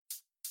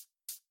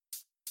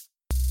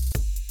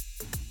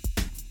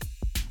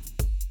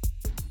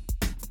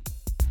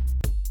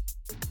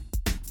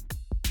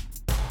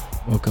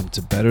Welcome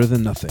to Better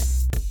Than Nothing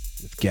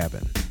with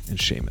Gavin and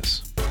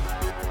Seamus.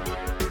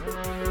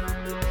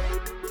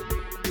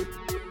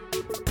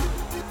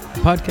 A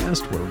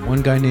podcast where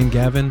one guy named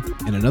Gavin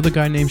and another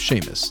guy named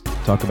Seamus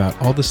talk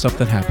about all the stuff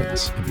that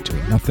happens in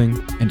between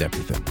nothing and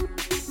everything.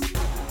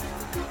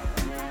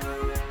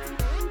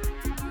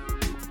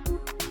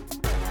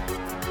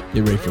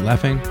 Get ready for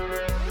laughing,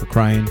 for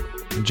crying,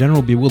 and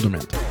general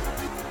bewilderment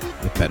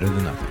with Better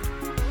Than Nothing.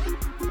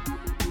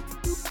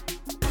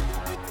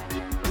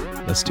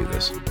 Let's do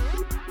this.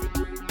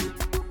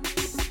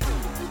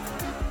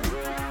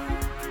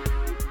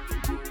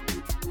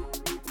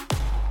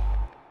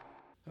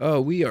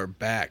 Oh, we are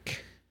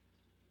back.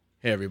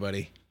 Hey,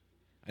 everybody.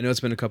 I know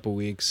it's been a couple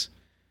weeks.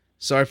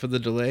 Sorry for the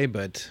delay,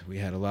 but we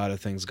had a lot of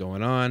things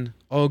going on.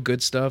 All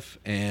good stuff,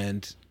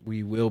 and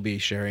we will be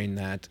sharing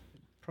that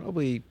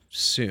probably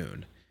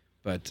soon.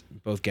 But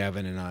both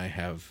Gavin and I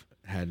have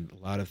had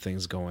a lot of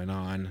things going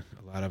on.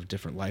 A lot of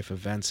different life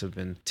events have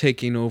been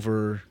taking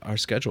over our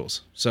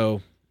schedules.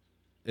 So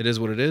it is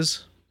what it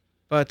is,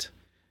 but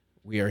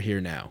we are here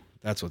now.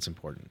 That's what's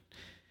important.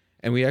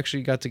 And we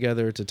actually got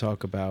together to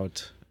talk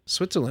about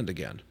Switzerland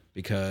again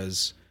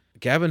because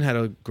Gavin had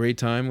a great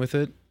time with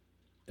it.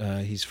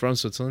 He's from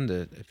Switzerland,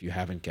 if you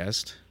haven't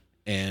guessed.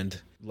 And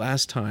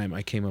last time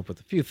I came up with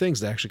a few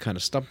things that actually kind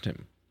of stumped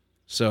him.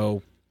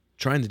 So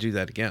trying to do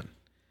that again.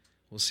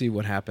 We'll see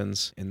what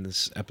happens in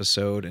this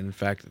episode. And in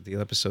fact, the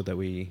episode that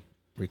we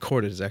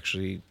recorded is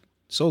actually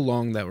so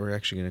long that we're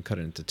actually going to cut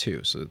it into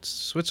two. So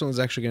Switzerland's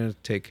actually going to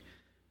take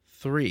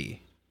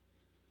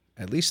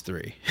at least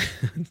three.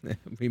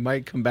 We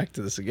might come back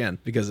to this again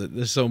because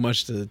there's so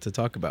much to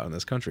talk about in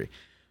this country.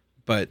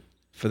 But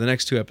for the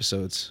next two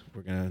episodes,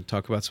 we're going to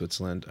talk about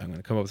Switzerland. I'm going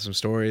to come up with some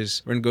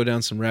stories. We're going to go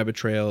down some rabbit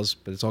trails,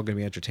 but it's all going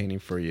to be entertaining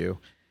for you.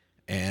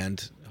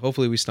 And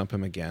hopefully we stump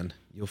him again.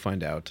 You'll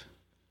find out.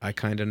 I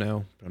kind of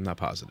know, but I'm not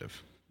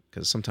positive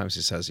because sometimes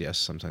he says yes,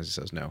 sometimes he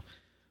says no.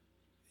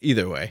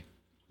 Either way,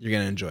 you're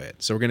going to enjoy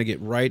it. So we're going to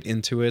get right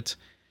into it.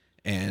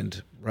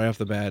 And right off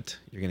the bat,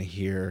 you're going to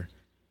hear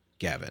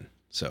Gavin.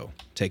 So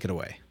take it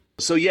away.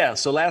 So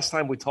last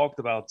time we talked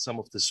about some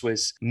of the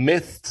Swiss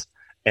myths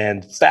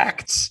and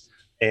facts.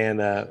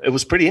 And it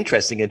was pretty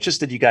interesting. And just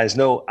that you guys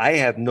know, I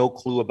have no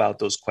clue about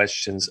those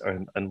questions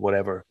and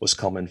whatever was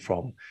coming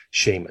from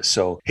Seamus.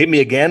 So hit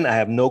me again. I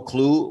have no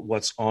clue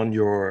what's on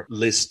your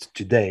list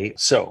today.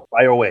 So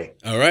fire away.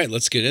 All right,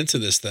 let's get into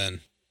this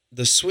then.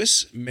 The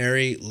Swiss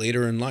marry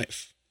later in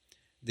life.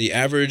 The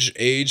average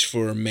age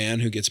for a man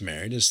who gets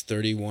married is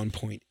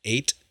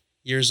 31.8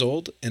 years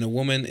old, and a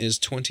woman is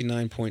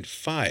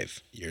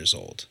 29.5 years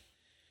old.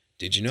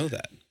 Did you know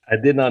that? I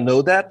did not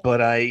know that,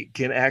 but I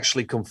can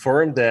actually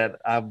confirm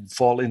that I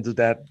fall into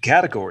that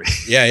category.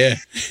 Yeah.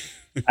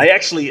 I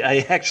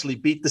actually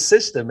beat the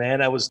system,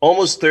 man. I was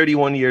almost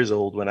 31 years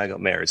old when I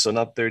got married, so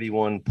not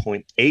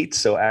 31.8.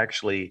 So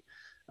actually,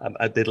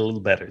 I did a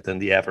little better than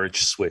the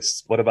average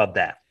Swiss. What about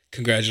that?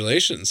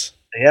 Congratulations.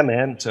 Yeah,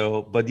 man.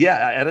 So, but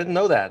yeah, I didn't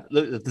know that.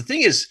 Look, the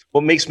thing is,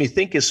 what makes me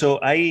think is, so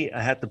I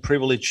had the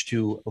privilege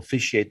to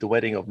officiate the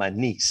wedding of my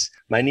niece.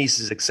 My niece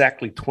is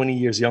exactly 20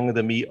 years younger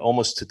than me,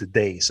 almost to the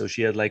day. So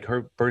she had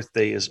her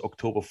birthday is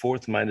October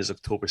 4th. Mine is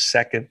October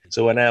 2nd.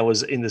 So when I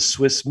was in the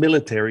Swiss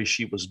military,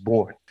 she was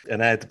born.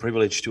 And I had the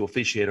privilege to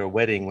officiate her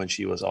wedding when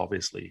she was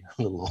obviously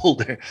a little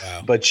older.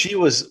 Wow. But she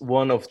was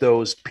one of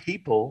those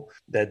people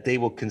that they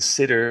will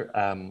consider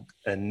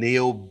a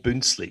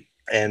neo-Bünzli.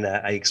 And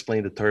I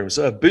explained the term.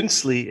 So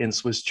Bünzli in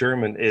Swiss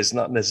German is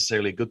not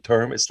necessarily a good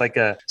term. It's like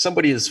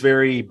somebody that's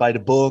very by the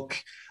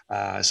book,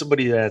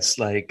 somebody that's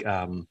like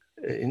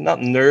not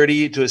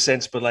nerdy to a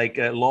sense, but like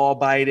law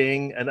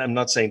abiding. And I'm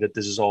not saying that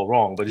this is all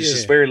wrong, but it's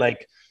just very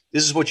like,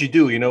 this is what you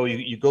do. You know,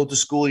 you go to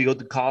school, you go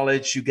to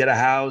college, you get a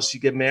house, you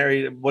get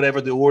married,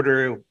 whatever the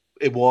order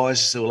it was.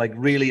 So like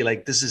really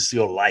like this is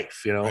your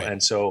life, you know. Right.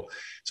 And so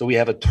we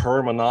have a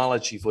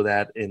terminology for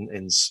that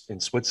in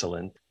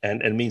Switzerland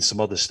and means some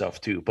other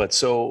stuff too. But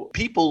so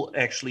people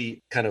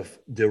actually kind of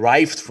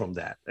derived from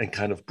that and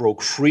kind of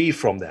broke free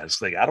from that. It's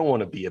like, I don't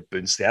want to be a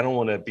Bünzli. I don't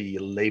want to be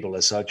labeled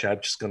as such.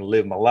 I'm just going to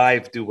live my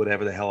life, do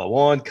whatever the hell I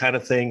want kind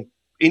of thing.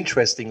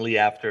 Interestingly,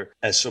 after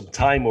some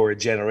time or a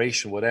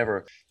generation,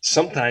 whatever,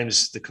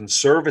 sometimes the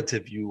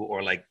conservative view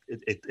or like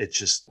it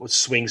just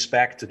swings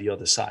back to the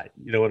other side.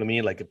 You know what I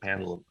mean? Like a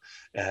pendulum.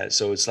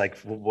 So it's like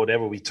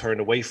whatever we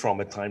turn away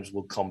from at times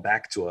will come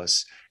back to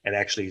us, and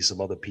actually some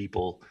other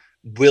people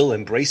will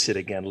embrace it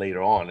again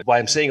later on. Why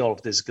I'm saying all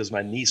of this is because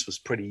my niece was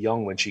pretty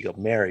young when she got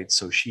married,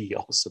 so she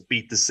also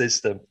beat the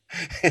system.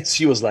 And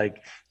she was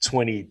like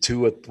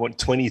 22 or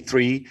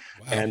 23,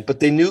 wow. But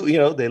they knew, you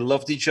know, they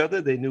loved each other.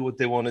 They knew what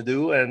they want to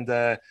do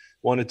and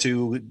wanted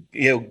to,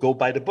 you know, go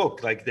by the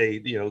book. Like they,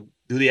 you know,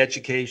 do the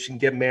education,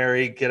 get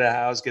married, get a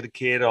house, get a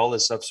kid, all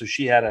this stuff. So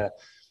she had a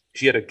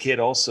kid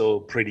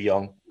also pretty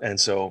young, and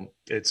so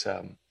it's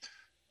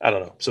I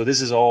don't know. So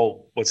this is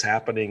all what's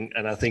happening,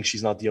 and I think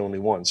she's not the only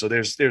one. So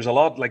there's a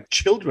lot like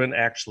children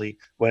actually.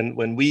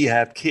 When we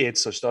had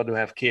kids or started to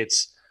have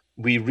kids,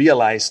 we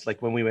realized,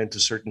 like when we went to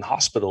certain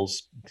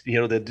hospitals,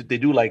 they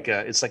do like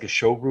it's like a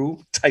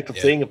showroom type of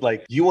Yeah. thing of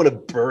like, you want to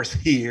birth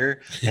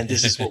here, and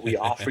this is what we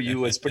offer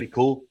you. It's pretty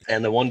cool.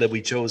 And the one that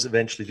we chose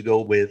eventually to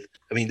go with,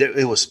 I mean,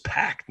 it was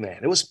packed, man.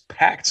 It was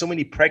packed. So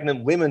many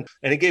pregnant women,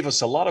 and it gave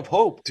us a lot of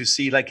hope to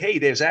see, like, hey,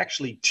 there's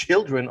actually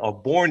children are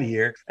born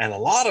here, and a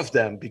lot of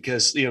them,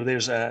 because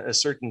there's a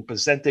certain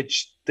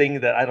percentage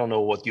thing that I don't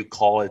know what you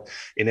call it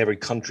in every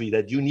country,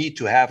 that you need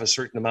to have a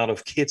certain amount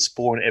of kids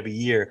born every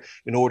year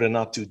in order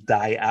not to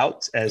die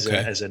out as Okay.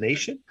 as a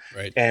nation.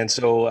 Right. And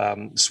so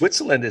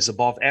Switzerland is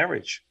above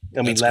average. I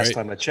mean, That's last great.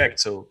 time I checked,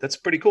 so that's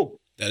pretty cool.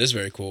 That is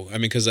very cool. I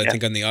mean, because I Yeah,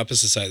 think on the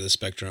opposite side of the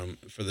spectrum,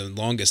 for the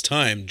longest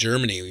time,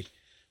 Germany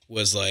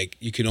was like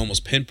you could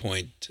almost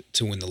pinpoint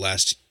to when the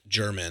last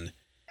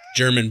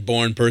German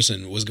born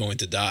person was going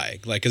to die,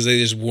 like because they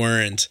just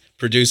weren't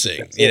producing.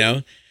 that's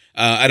it.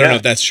 I don't know Yeah,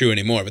 if that's true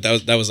anymore, but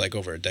that was like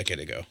over a decade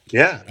ago.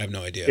 yeah. I have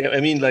no idea. Yeah, I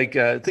mean, like,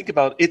 think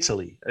about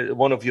Italy,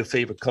 one of your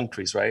favorite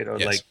countries, right? Or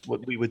Yes. like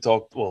what we would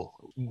talk. Well,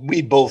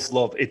 we both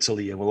love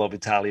Italy, and we love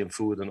Italian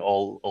food and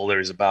all there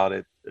is about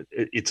it,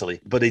 Italy.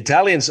 But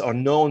Italians are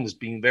known as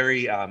being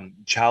very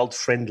child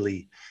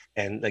friendly,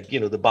 and like the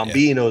Yeah.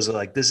 Bambinos are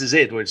like, this is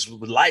it, where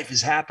life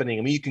is happening.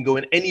 I mean, you can go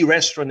in any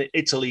restaurant in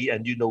Italy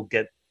and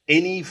get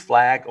any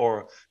flag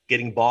or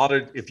getting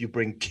bothered if you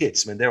bring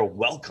kids. I mean, they're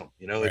welcome.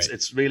 It's Right.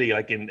 it's really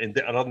like in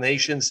the other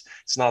nations,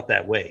 it's not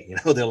that way.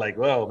 They're like,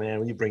 well, man,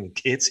 when you bring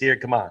kids here,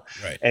 come on.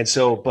 Right. And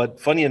so, but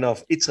funny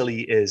enough,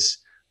 Italy is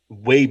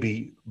way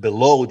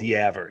below the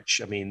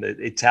average. I mean, the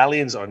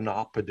Italians are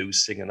not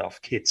producing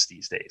enough kids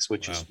these days,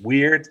 which Wow. is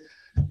weird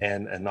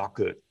and not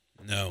good.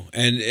 No.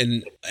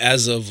 And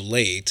as of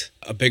late,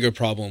 a bigger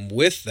problem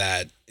with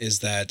that is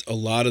that a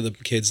lot of the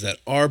kids that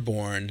are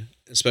born,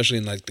 especially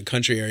in like the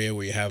country area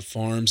where you have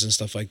farms and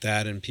stuff like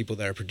that, and people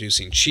that are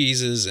producing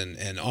cheeses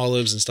and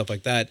olives and stuff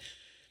like that,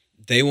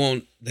 they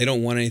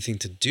don't want anything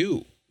to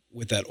do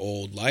with that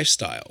old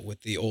lifestyle,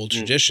 with the old Mm,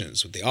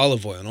 traditions, with the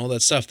olive oil and all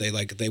that stuff.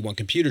 They want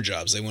computer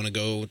jobs. They want to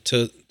go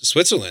to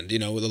Switzerland,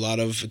 with a lot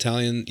of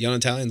young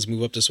Italians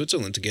move up to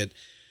Switzerland to get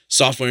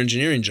software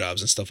engineering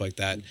jobs and stuff like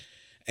that.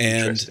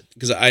 And interesting.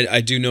 because I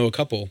do know a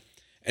couple,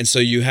 and so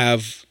you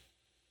have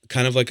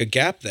kind of like a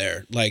gap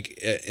there. Like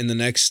in the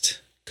next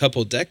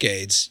couple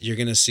decades, you're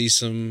going to see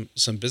some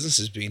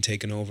businesses being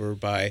taken over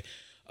by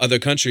other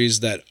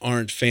countries that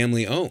aren't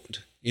family owned,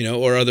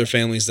 or other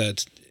families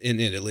that in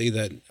Italy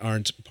that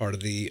aren't part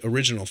of the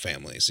original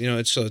families.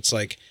 It's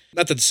like,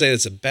 not that to say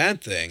that's a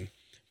bad thing,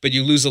 but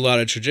you lose a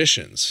lot of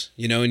traditions,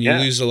 and you Yeah,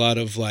 lose a lot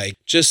of like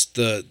just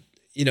the,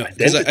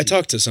 because I identity.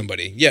 talked to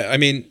somebody. Yeah, I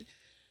mean,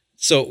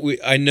 so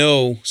I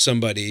know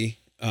somebody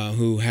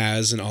who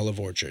has an olive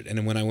orchard,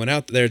 and when I went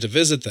out there to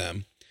visit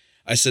them,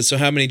 I said, "So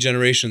how many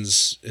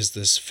generations has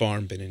this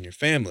farm been in your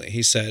family?"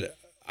 He said,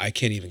 "I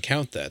can't even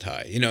count that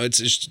high. It's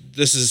just,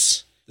 this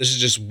is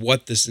just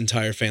what this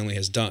entire family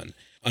has done."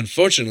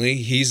 Unfortunately,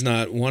 he's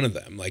not one of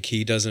them. Like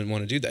he doesn't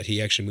want to do that.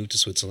 He actually moved to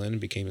Switzerland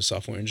and became a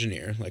software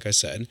engineer, like I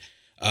said.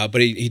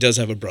 But he does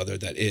have a brother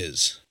that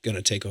is going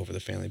to take over the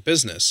family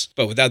business.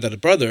 But without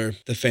that brother,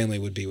 the family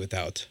would be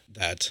without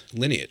that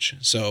lineage.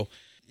 So,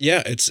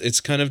 yeah, it's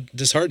kind of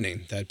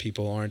disheartening that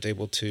people aren't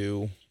able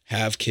to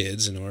have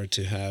kids in order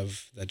to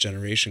have that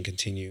generation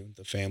continue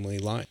the family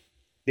line.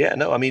 Yeah,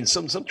 no, I mean,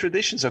 some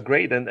traditions are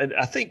great, and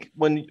I think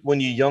when you're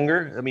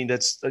younger, I mean,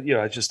 that's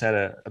I just had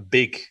a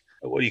big,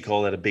 what do you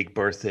call that, a big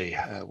birthday?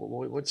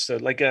 What's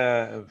like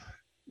a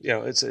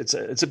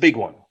it's a big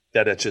one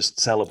that I just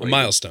A celebrated.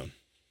 milestone.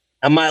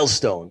 A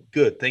milestone.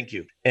 Good, thank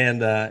you.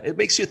 And it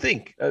makes you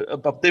think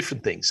about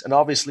different things. And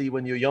obviously,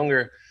 when you're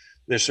younger,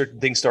 there's certain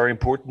things that are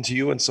important to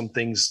you, and some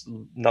things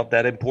not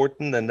that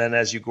important. And then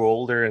as you grow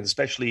older, and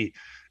especially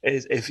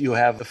if you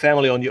have a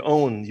family on your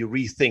own, you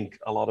rethink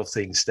a lot of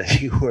things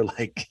that you were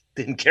like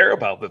didn't care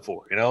about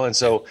before. And Yeah,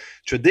 so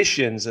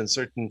traditions and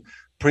certain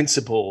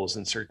principles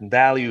and certain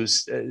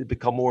values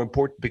become more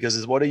important, because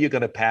it's what are you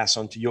going to pass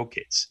on to your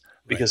kids,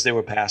 right. because they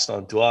were passed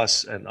on to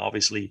us. And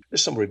obviously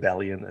there's some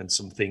rebellion and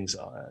some things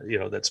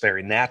that's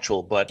very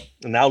natural. But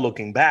now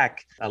looking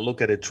back, I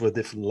look at it through a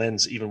different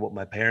lens. Even what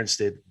my parents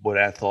did, what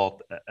I thought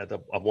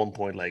at one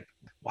point, like,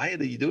 why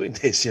are you doing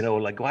this,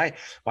 like,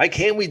 why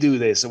can't we do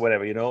this or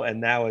whatever, and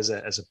now as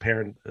a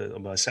parent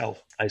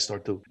myself, I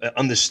start to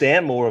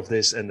understand more of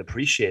this and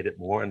appreciate it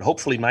more. And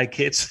hopefully my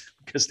kids,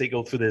 because they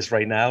go through this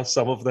right now,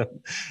 some of them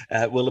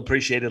will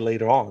appreciate it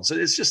later on. So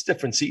it's just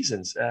different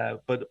seasons,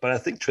 but I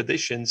think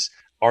traditions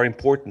are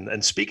important.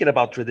 And speaking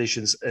about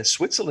traditions,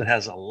 Switzerland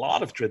has a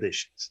lot of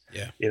traditions.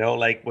 Yeah.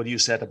 Like what you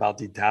said about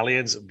the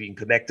Italians being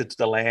connected to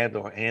the land,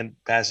 or and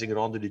passing it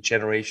on to the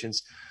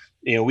generations.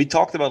 We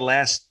talked about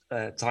last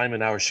time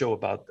in our show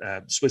about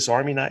Swiss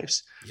Army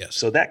knives. Yes.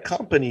 So that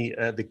company,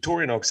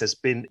 Victorinox, has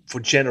been for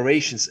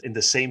generations in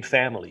the same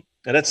family.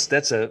 And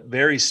that's a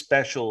very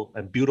special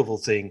and beautiful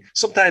thing.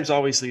 Sometimes,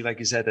 obviously, like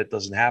you said, that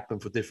doesn't happen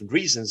for different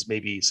reasons.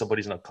 Maybe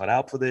somebody's not cut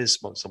out for this,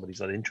 somebody's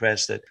not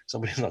interested,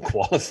 somebody's not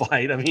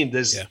qualified. I mean,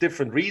 there's Yeah.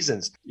 different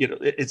reasons.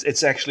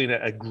 It's actually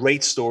a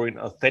great story, an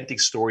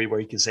authentic story, where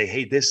you can say,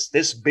 hey,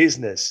 this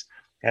business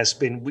has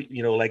been,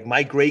 like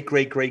my great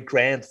great great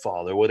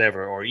grandfather,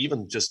 whatever, or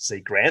even just say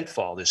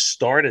grandfather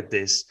started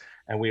this,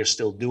 and we are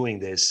still doing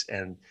this.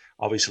 And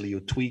obviously you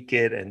tweak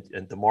it,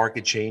 and the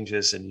market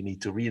changes, and you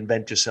need to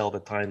reinvent yourself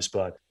at times.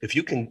 But if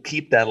you can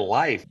keep that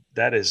alive,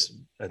 that is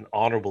an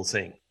honorable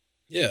thing.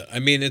 Yeah, I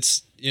mean,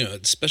 it's,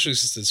 especially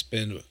since it's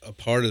been a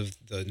part of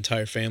the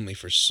entire family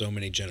for so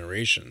many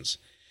generations.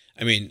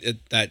 I mean,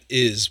 that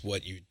is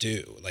what you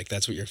do. Like,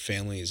 that's what your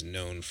family is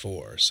known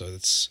for. So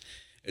it's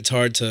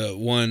hard to,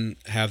 one,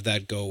 have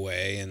that go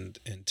away, and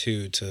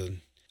two, to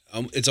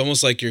it's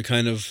almost like you're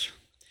kind of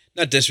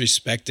not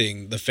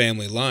disrespecting the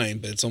family line,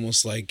 but it's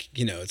almost like,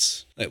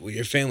 it's like, well,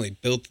 your family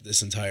built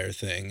this entire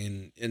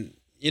thing, and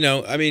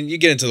I mean, you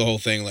get into the whole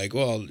thing like,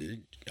 well,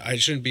 I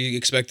shouldn't be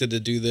expected to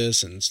do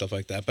this and stuff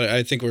like that. But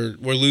I think we're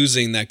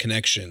losing that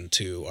connection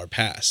to our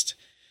past.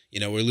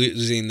 We're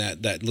losing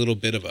that little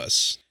bit of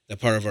us, that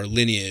part of our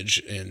lineage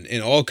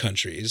in all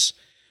countries,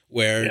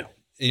 where,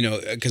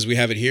 because we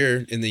have it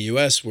here in the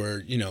U.S.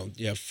 where,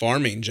 you have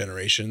farming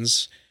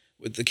generations.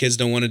 The kids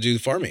don't want to do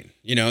farming.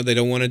 They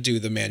don't want to do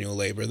the manual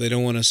labor. They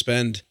don't want to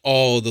spend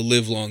all the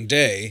live long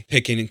day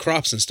picking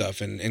crops and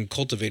stuff and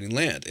cultivating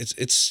land.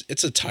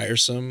 It's a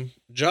tiresome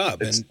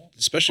job, and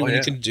especially when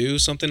you can do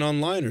something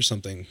online or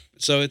something.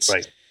 So it's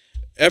right.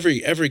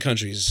 Every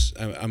country's,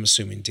 I'm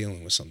assuming,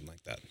 dealing with something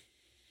like that.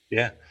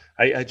 Yeah,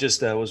 I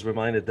just was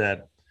reminded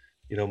that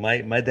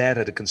my dad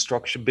had a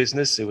construction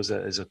business. It was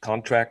a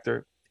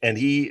contractor, and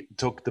he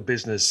took the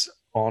business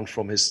on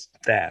from his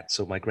dad.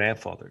 So my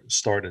grandfather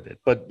started it.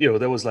 But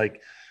there was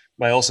like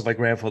my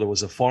grandfather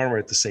was a farmer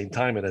at the same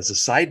time, and as a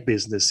side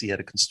business he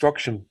had a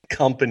construction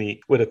company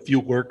with a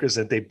few workers,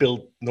 and they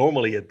built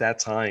normally at that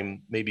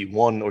time maybe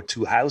 1 or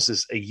 2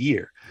 houses a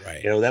year.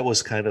 Right. That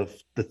was kind of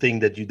the thing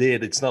that you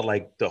did. It's not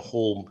like the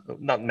whole,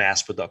 not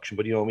mass production,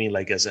 but what I mean,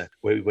 like as a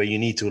where you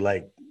need to,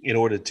 like, in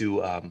order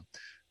to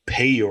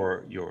pay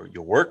your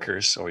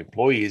workers or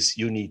employees,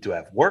 you need to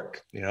have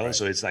work, right.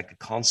 So it's like a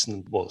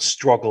constant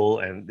struggle,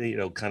 and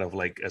kind of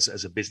like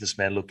as a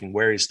businessman looking,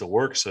 where is the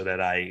work so that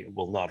I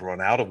will not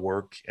run out of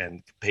work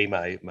and pay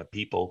my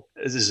people.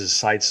 This is a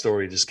side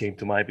story just came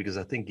to mind, because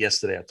I think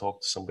yesterday I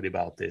talked to somebody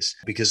about this,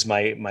 because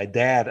my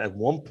dad at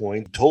one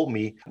point told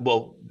me,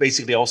 well,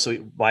 basically also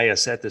why I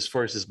said this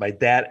first is my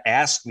dad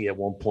asked me at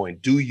one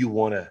point, do you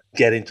want to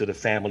get into the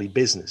family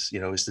business?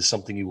 Is this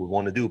something you would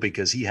want to do?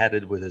 Because he had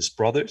it with his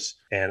brothers.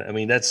 And I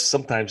mean, that's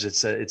sometimes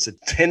it's a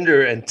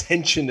tender and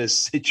tensionous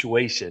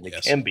situation.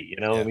 It can be,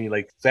 yeah. I mean,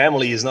 like,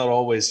 family is not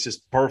always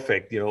just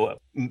perfect,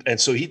 and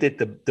so he did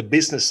the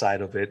business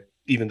side of it,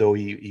 even though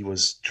he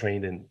was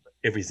trained in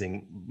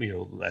everything,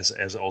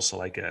 as also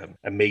like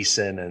a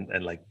mason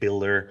and like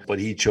builder, but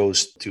he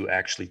chose to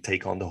actually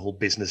take on the whole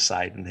business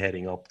side and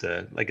heading up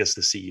the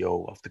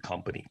CEO of the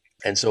company.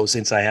 And so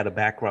since I had a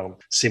background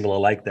similar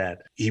like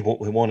that, he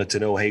wanted to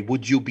know, hey,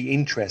 would you be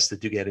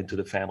interested to get into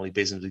the family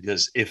business?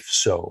 Because if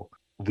so,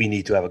 we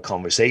need to have a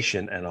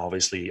conversation, and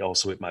obviously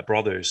also with my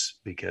brothers,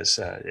 because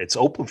it's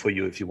open for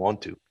you if you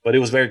want to. But it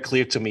was very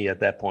clear to me at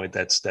that point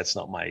that's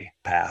not my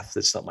path,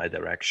 that's not my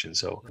direction.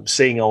 So I'm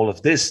saying all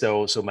of this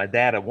though, so my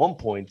dad at one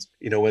point,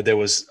 when there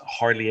was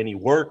hardly any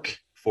work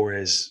for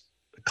his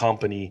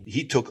company,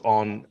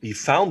 he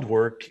found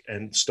work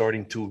and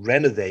starting to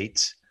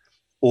renovate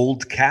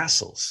old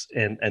castles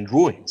and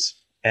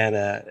ruins. And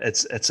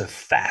it's a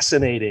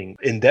fascinating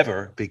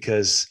endeavor,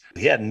 because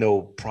he had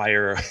no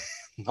prior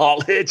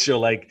knowledge, or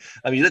like,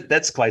 I mean,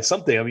 that's quite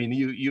something. I mean,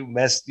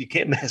 you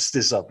can't mess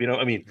this up,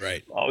 I mean,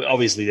 right.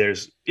 Obviously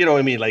there's,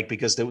 I mean, like,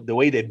 because the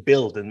way they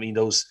build, I mean,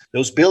 those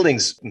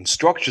buildings and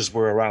structures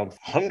were around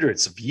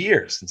hundreds of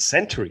years and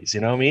centuries,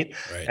 what I mean?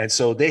 Right. And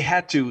so they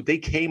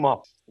came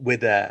up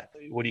with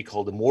what do you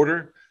call the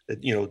mortar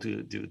that,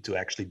 to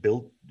actually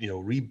build,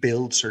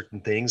 rebuild certain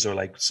things, or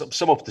like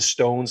some of the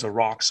stones or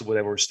rocks or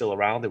whatever were still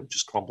around, they would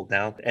just crumble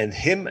down. And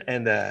him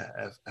and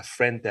a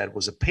friend that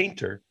was a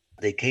painter,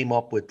 they came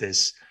up with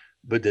this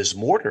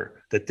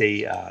mortar that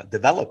they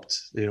developed,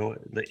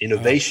 the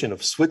innovation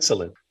of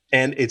Switzerland.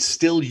 And it's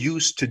still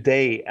used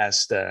today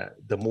as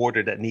the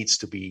mortar that needs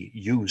to be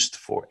used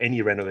for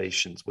any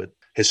renovations with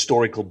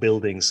historical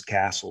buildings,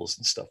 castles,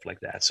 and stuff like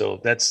that.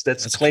 So that's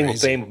a claim crazy.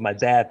 Of fame of my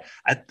dad.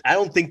 I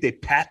don't think they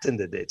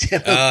patented it.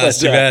 That's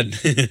too bad.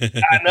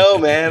 I know,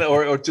 man,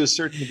 or to a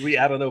certain degree,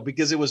 I don't know,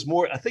 because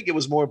I think it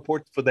was more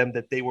important for them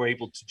that they were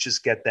able to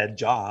just get that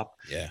job,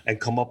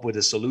 and come up with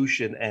a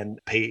solution and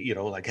pay,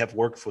 like have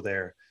work for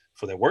their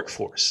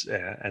workforce.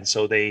 And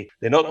so they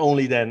not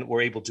only then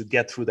were able to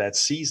get through that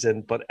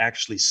season, but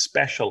actually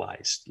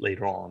specialized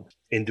later on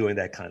in doing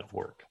that kind of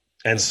work.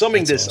 And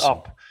summing this awesome.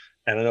 Up,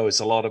 and I know it's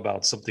a lot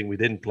about something we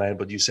didn't plan,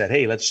 but you said,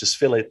 hey, let's just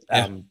fill it.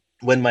 Yeah.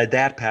 When my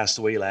dad passed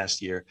away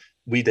last year,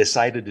 we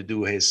decided to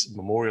do his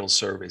memorial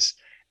service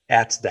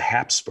at the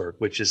Habsburg,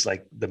 which is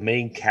like the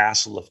main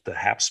castle of the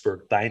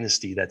Habsburg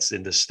dynasty that's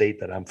in the state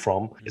that I'm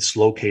from. It's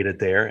located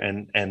there.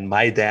 And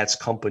my dad's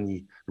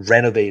company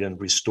renovated and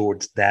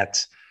restored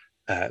that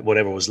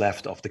whatever was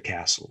left of the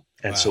castle.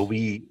 And wow. So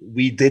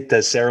we did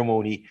the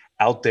ceremony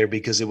out there,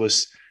 because it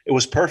was it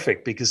was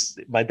perfect because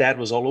my dad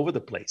was all over the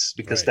place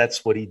because Right.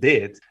 that's what he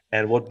did.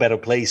 And what better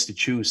place to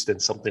choose than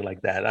something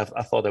like that?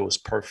 I thought that was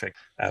perfect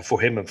for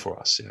him and for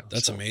us.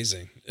 That's So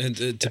amazing. And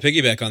to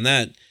piggyback on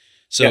that, yeah,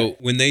 so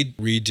when they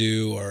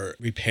redo or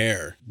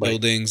repair right.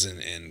 buildings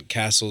and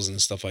castles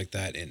and stuff like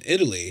that in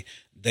Italy,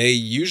 they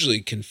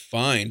usually can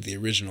find the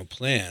original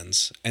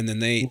plans, and then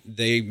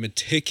they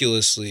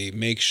meticulously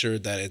make sure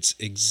that it's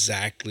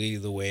exactly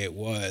the way it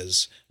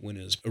was when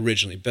it was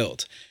originally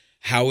built.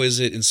 How is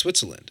it in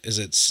Switzerland?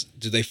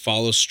 Do they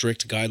follow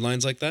strict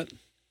guidelines like that?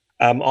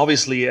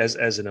 Obviously,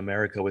 as in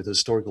America with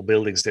historical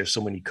buildings, there's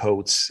so many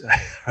codes,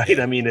 right?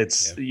 Yeah. I mean, Yeah.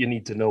 you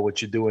need to know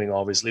what you're doing,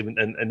 obviously,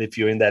 and if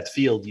you're in that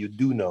field, you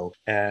do know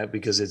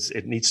because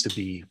it needs to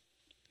be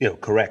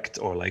correct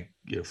or like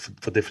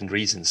for different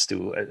reasons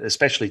to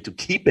especially to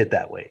keep it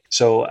that way.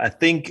 So I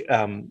think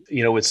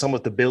with some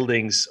of the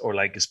buildings or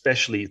like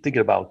especially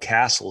thinking about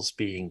castles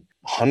being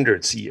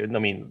hundreds of years, I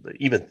mean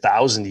even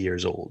 1,000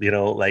 years old,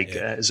 like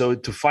Yeah. so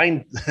to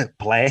find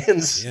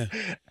plans Yeah.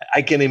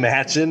 I can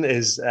imagine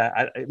is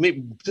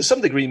maybe to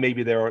some degree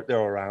maybe they're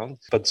around,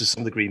 but to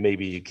some degree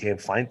maybe you can't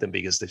find them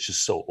because they're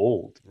just so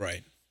old.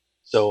 Right.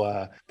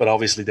 So, but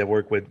obviously they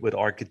work with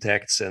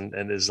architects and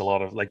there's a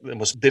lot of like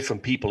almost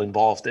different people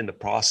involved in the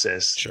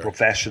process, Sure.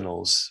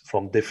 professionals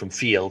from different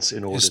fields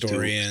in order to,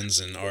 Historians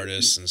and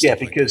artists and yeah,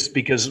 stuff like that.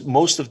 because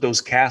most of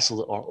those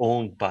castles are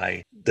owned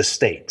by the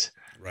state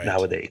Right.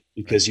 nowadays. Right.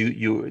 Because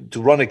you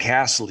to run a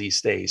castle these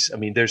days, I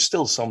mean, there's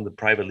still some that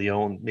privately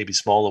owned, maybe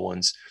smaller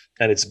ones,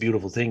 and it's a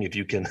beautiful thing if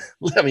you can.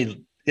 I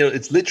mean,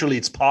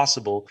 it's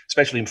possible,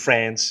 especially in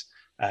France.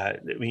 I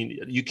mean,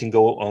 you can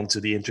go onto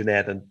the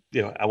internet and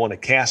I want a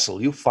castle.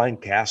 You find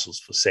castles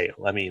for sale.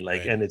 I mean,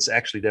 like, Right. and it's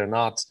actually they're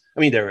not. I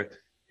mean, they're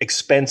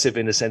expensive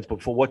in a sense,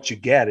 but for what you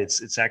get,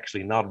 it's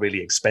actually not really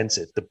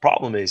expensive. The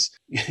problem is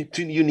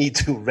you need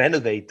to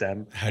renovate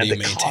them How do and you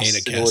the maintain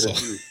a costs in order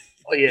castle? to.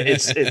 Oh yeah,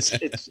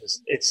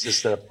 it's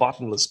just a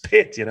bottomless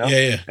pit, Yeah,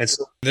 yeah. And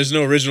so There's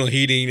no original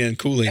heating and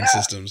cooling yeah,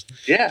 systems.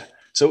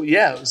 so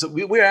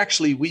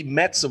we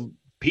met some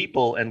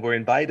people and were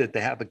invited to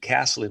have a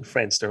castle in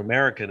France. They're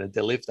American and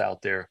they lived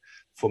out there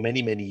for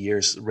many many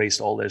years, raised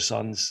all their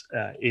sons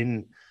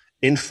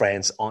in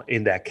France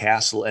in that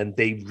castle, and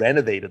they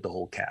renovated the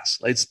whole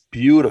castle. It's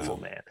beautiful,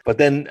 Wow. man. But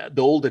then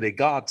the older they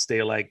got,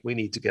 they're like, we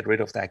need to get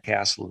rid of that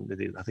castle,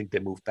 and I think they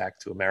moved back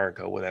to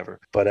America or whatever.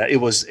 But it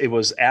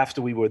was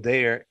after we were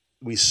there,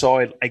 we saw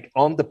it like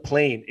on the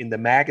plane in the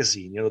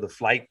magazine, the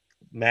flight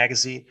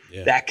magazine.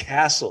 Yeah. That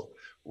castle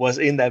was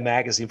in that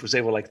magazine for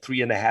say, like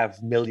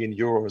 3.5 million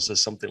euros or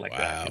something like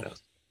that. Wow.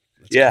 That's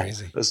Yeah,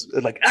 crazy. it was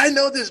like I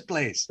know this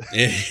place.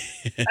 Yeah.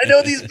 I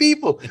know these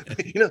people.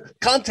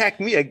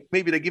 Contact me.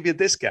 Maybe they give you a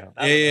discount.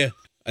 I don't know. Yeah.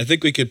 I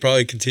think we could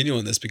probably continue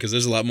on this because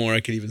there's a lot more I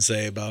could even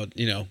say about,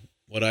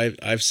 what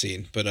I've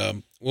seen, but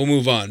we'll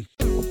move on.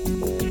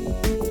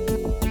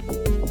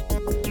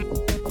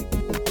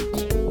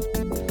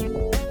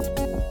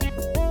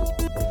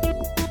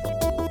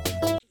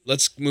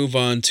 Let's move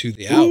on to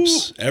the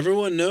Alps.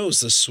 Everyone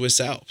knows the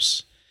Swiss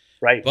Alps,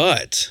 Right.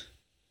 but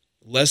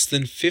less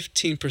than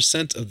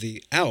 15% of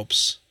the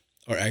Alps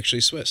are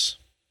actually Swiss.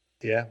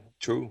 Yeah.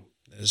 True.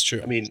 That is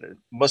true. I mean, it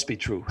must be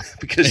true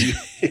because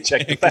you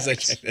check the 'Cause I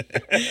facts. checked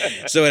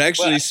it. So it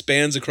actually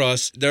spans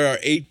across. There are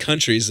 8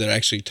 countries that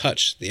actually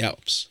touch the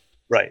Alps.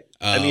 Right.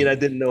 I mean, I Um,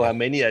 didn't know how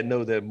many. I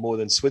know there are more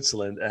than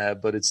Switzerland,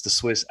 but it's the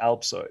Swiss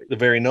Alps. They're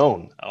very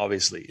known,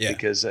 obviously, Yeah.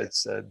 because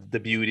it's the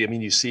beauty. I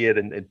mean, you see it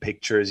in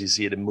pictures, you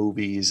see it in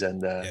movies,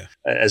 and Yeah.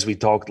 as we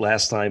talked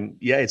last time,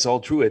 yeah, it's all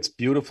true. It's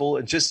beautiful.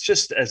 And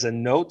just as a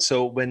note,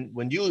 so when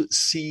you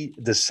see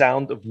the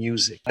sound of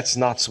music, that's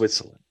not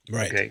Switzerland.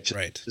 Right. Okay,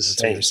 Right. just That's what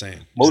saying. you're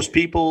saying. Most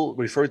people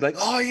refer to like,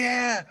 oh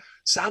yeah,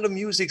 Sound of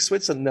Music,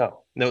 Switzerland.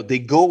 No, they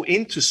go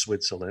into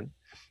Switzerland,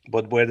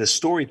 but where the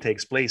story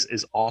takes place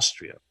is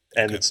Austria.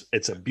 And Okay.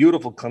 it's a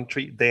beautiful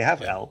country. They have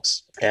Yeah.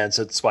 Alps, and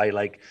so that's why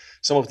like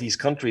some of these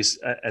countries.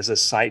 As a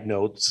side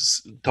note,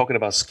 talking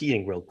about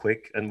skiing real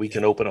quick, and we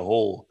can open a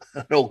whole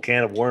an old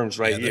can of worms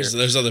right Yeah, here.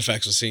 there's other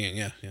facts of seeing.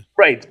 Yeah. Yeah.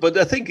 Right, but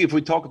I think if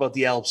we talk about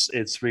the Alps,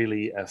 it's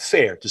really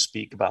fair to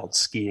speak about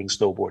skiing,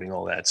 snowboarding,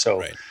 all that. So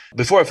Right.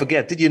 before I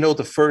forget, did you know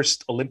the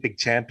first Olympic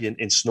champion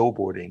in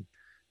snowboarding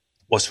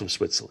was from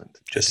Switzerland?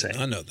 Just I did saying.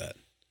 not know that.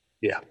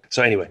 Yeah.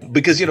 So anyway,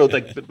 because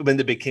like when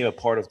they became a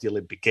part of the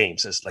Olympic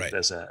Games, as like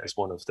Right. as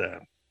one of the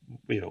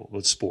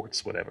with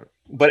sports, whatever.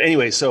 But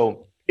anyway,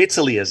 so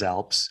Italy has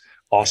Alps,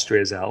 Austria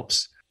has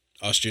Alps,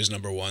 Austria's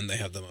number 1. They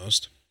have the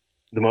most.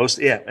 the most,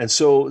 yeah. And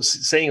so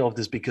saying all of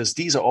this because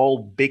these are all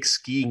big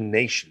skiing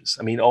nations.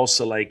 I mean,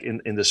 also like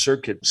in the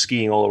circuit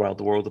skiing all around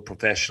the world, the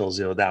professionals,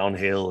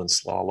 downhill and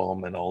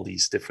slalom and all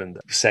these different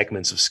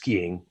segments of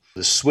skiing.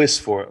 The Swiss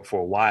for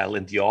a while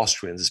and the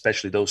Austrians,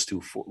 especially those two,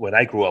 when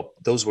I grew up,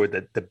 those were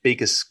the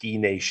biggest ski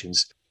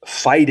nations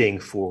fighting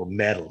for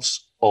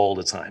medals all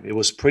the time. It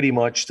was pretty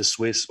much the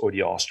Swiss or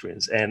the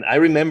Austrians. And I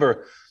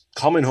remember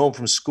coming home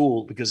from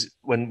school because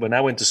when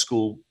I went to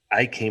school,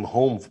 I came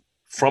home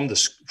from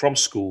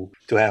school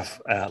to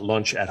have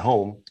lunch at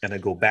home and I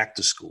go back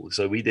to school.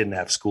 So we didn't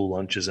have school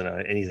lunches and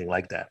anything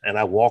like that. And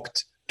I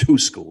walked to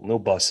school, no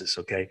buses.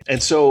 Okay.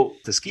 And so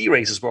the ski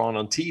races were on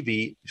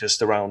TV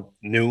just around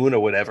noon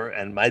or whatever.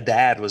 And my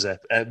dad was a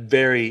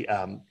very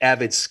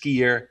avid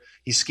skier.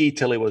 He skied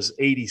till he was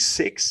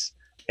 86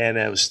 and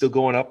I was still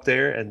going up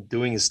there and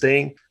doing his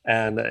thing.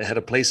 And I had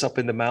a place up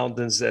in the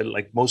mountains that,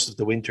 like, most of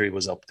the winter he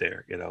was up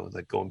there,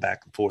 like going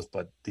back and forth.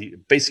 But he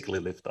basically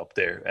lived up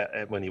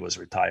there when he was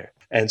retired.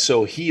 And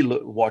so he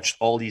watched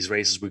all these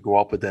races we grew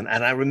up with. And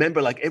I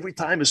remember, like, every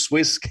time a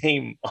Swiss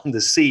came on the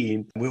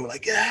scene, we were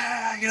like,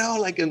 yeah,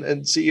 like,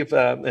 and see if,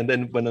 and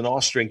then when an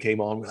Austrian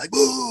came on, we're like,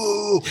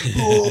 boo,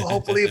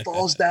 hopefully it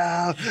falls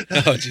down.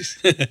 Oh, jeez.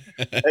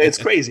 It's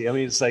crazy. I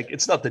mean, it's like,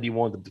 it's not that you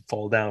want them to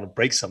fall down and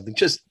break something,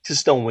 just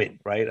don't win,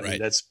 right? I mean,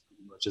 that's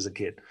much as a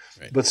kid.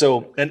 Right. But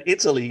so, and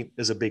Italy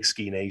is a big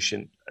ski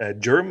nation,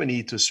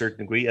 Germany to a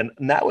certain degree. And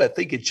now I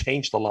think it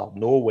changed a lot.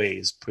 Norway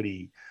is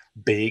pretty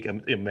big.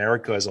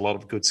 America has a lot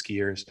of good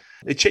skiers.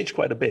 It changed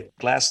quite a bit.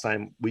 Last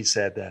time we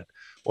said that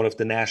one of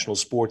the national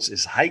sports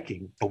is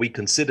hiking, but we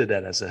consider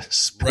that as a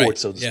sport, right.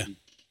 So to speak.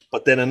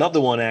 But then another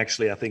one,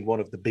 actually, I think one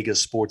of the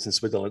biggest sports in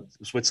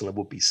Switzerland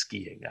would be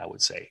skiing, I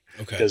would say.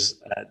 Okay.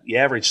 Because the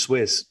average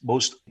Swiss,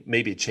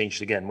 maybe it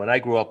changed again. When I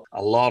grew up,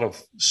 a lot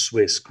of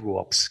Swiss grew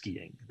up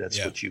skiing.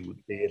 That's what you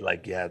did.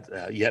 Like,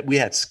 we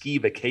had ski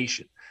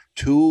vacation.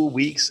 2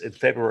 weeks in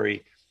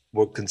February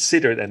were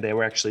considered, and they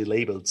were actually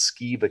labeled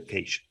ski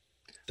vacation.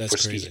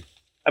 That's crazy. Skiing.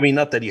 I mean,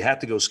 not that you had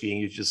to go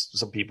skiing.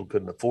 Some people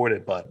couldn't afford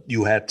it, but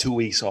you had 2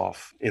 weeks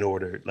off in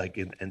order, like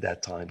in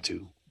that time,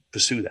 to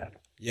pursue that.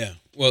 Yeah.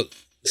 Well,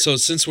 so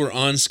since we're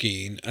on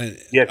skiing,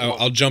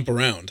 I'll jump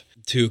around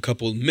to a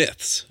couple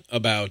myths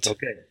about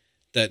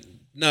that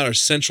not are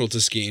central to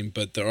skiing,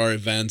 but there are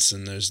events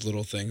and there's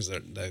little things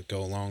that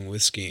go along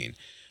with skiing.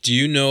 Do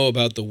you know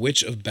about the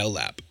Witch of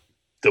Belap?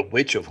 The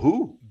Witch of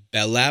who?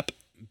 Belap.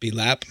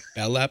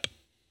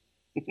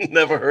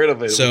 Never heard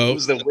of it. So,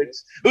 who's the witch?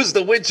 Who's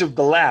the Witch of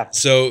Belap?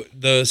 So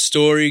the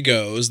story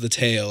goes, the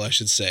tale, I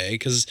should say,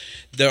 because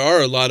there are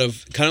a lot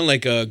of kind of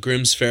like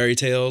Grimm's fairy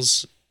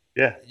tales.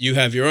 Yeah, you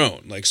have your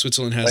own. Like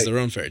Switzerland has their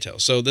own fairy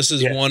tales. So this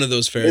is one of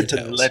those fairy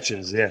tales.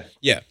 Legends,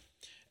 yeah.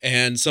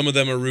 And some of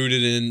them are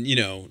rooted in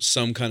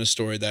some kind of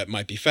story that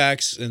might be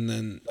facts, and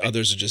then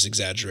others are just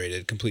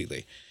exaggerated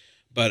completely.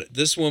 But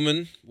this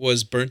woman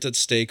was burnt at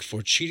stake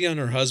for cheating on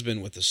her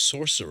husband with a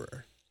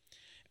sorcerer.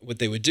 What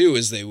they would do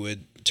is they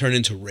would turn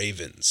into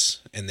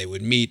ravens, and they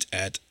would meet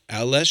at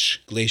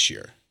Aletsch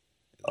Glacier.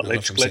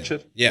 Aletsch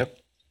Glacier? Yeah. Yep.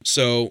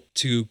 So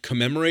to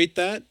commemorate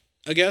that,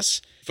 I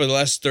guess, for the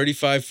last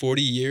 35,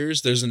 40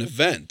 years, there's an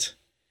event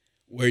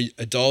where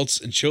adults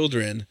and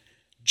children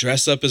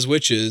dress up as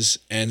witches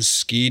and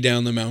ski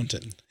down the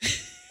mountain.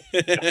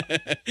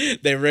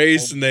 They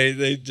race and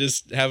they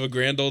just have a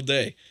grand old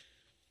day.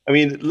 I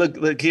mean,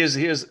 look,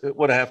 here's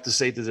what I have to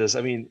say to this.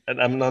 I mean,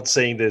 and I'm not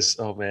saying this,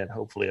 oh man,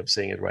 hopefully I'm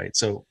saying it right.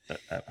 So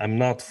I'm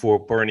not for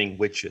burning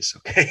witches,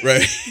 okay?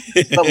 Right.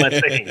 It's not my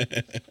thing.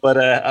 But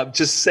I'm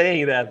just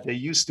saying that they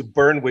used to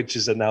burn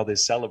witches and now they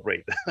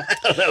celebrate them. I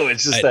don't know.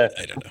 It's just a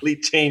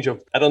complete change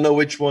of, I don't know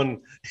which one,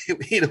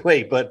 either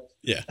way, but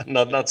yeah, I'm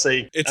not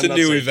saying. It's a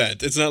new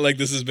event. It's not like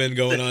this has been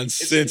going on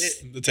since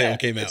the tale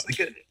came out.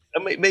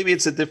 Maybe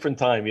it's a different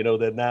time,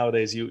 that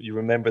nowadays you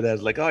remember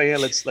that, like, oh yeah,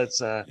 let's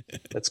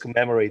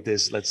commemorate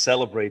this, let's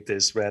celebrate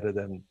this rather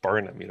than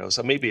burn them,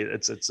 so maybe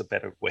it's a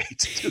better way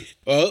to do it.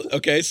 Well,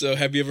 okay, so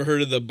have you ever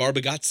heard of the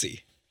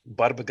Barbagazzi?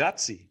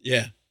 Barbagazzi?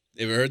 Yeah.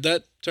 You ever heard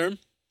that term?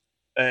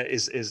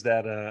 Is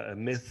that a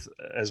myth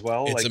as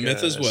well? It's a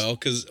myth as well,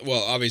 because,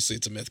 obviously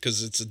it's a myth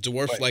because it's a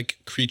dwarf-like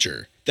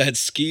creature that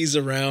skis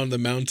around the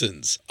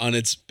mountains on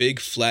its big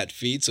flat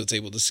feet, so it's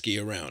able to ski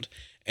around.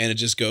 And it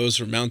just goes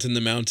from mountain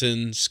to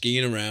mountain,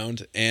 skiing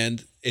around.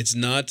 And it's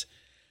not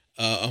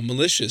a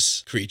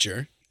malicious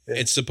creature. Yeah.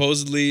 It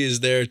supposedly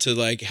is there to,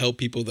 like, help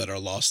people that are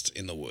lost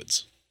in the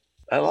woods.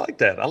 I like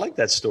that. I like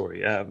that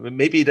story.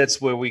 Maybe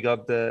that's where we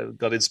got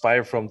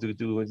inspired from to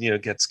do,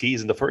 get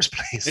skis in the first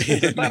place.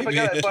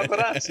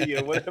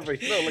 Paparazzi or whatever.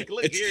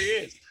 Look, here he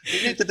is.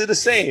 We need to do the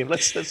same.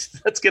 Let's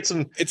get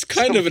some. It's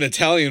kind of an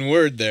Italian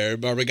word there,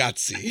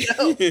 Barbagazzi.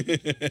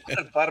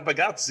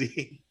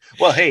 Barbagazzi.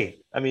 Well,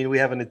 hey, I mean, we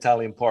have an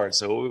Italian part,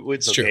 so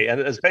it's okay. True.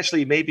 And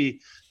especially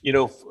maybe,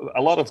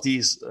 a lot of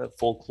these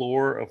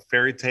folklore of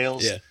fairy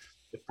tales. Yeah.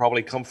 It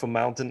probably come from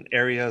mountain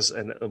areas,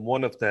 and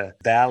one of the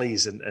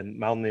valleys and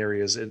mountain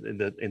areas in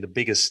the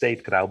biggest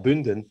state,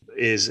 Graubünden,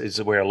 is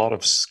where a lot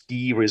of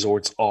ski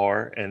resorts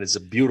are, and it's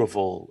a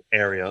beautiful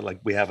area. Like,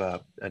 we have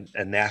a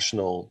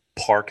national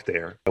park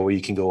there where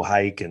you can go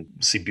hike and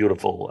see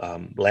beautiful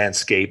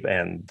landscape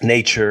and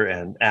nature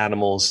and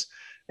animals,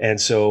 and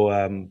so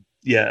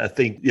I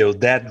think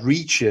that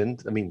region.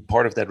 I mean,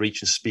 part of that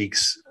region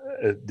speaks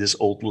this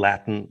old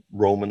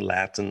Roman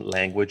Latin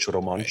language,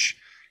 Romansch. Right.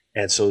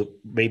 And so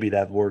maybe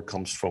that word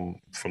comes from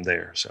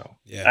there. So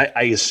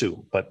I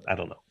assume, but I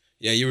don't know.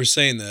 Yeah, you were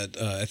saying that,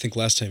 I think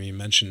last time you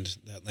mentioned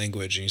that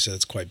language and you said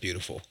it's quite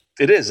beautiful.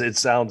 It is. It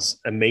sounds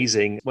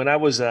amazing. When I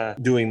was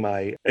doing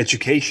my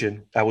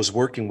education, I was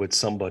working with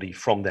somebody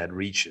from that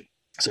region.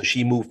 So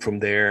she moved from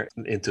there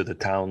into the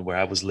town where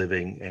I was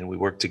living, and we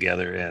worked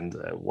together. And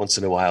once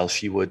in a while,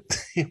 she would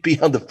be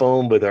on the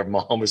phone with her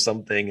mom or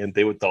something, and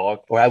they would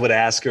talk. Or I would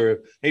ask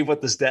her, "Hey,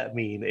 what does that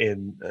mean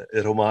in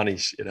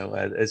Romanish?"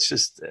 It's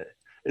just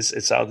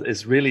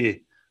it's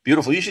really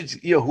beautiful. You should,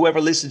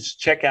 whoever listens,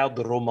 check out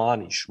the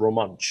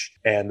Romansh,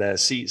 and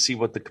see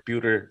what the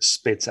computer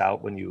spits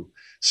out when you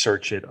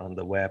search it on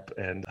the web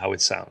and how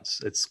it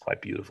sounds. It's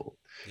quite beautiful.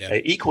 Yeah.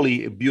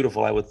 Equally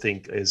beautiful, I would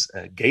think, is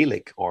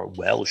Gaelic or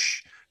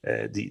Welsh.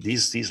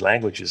 These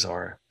languages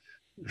are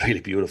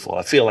really beautiful.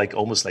 I feel like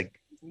almost like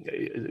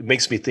it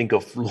makes me think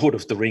of Lord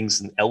of the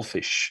Rings and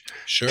Elfish.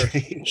 Sure.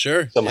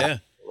 Somehow. Yeah.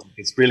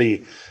 It's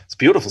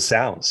beautiful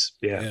sounds.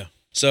 Yeah.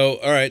 So,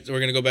 all right, we're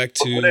gonna go back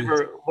to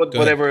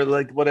whatever.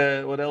 Like what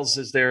else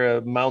is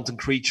there? Mountain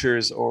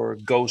creatures or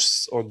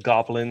ghosts or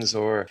goblins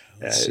or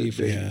see if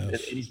we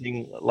have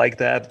anything like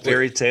that.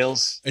 Fairy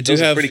tales. I do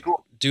have pretty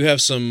cool. Do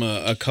have some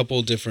a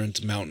couple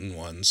different mountain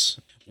ones.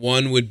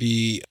 One would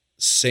be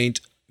Saint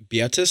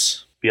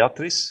Beatus.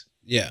 Beatrice.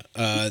 Yeah,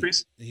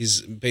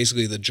 he's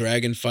basically the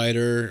dragon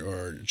fighter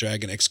or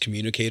dragon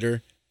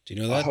excommunicator. Do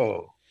you know that?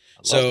 Oh,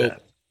 I love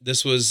that.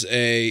 This was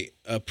a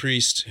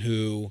priest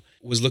who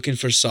was looking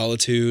for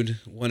solitude,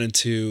 wanted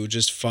to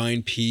just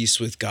find peace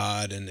with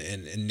God and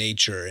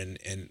nature, and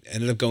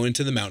ended up going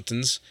to the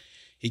mountains.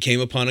 He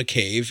came upon a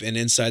cave, and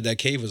inside that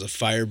cave was a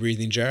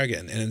fire-breathing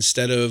dragon. And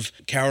instead of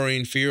cowering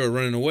in fear or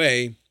running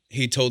away,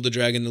 he told the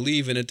dragon to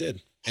leave, and it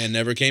did, and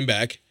never came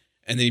back.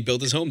 And then he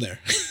built his home there,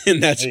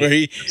 and that's where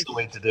that's the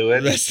way to do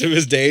it. The rest of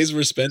his days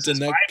were spent in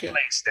that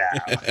place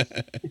now.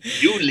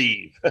 You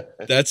leave.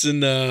 That's in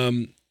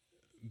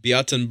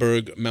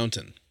Beatenberg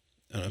Mountain.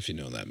 I don't know if you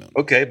know that mountain.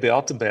 Okay,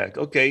 Beatenberg.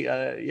 Okay,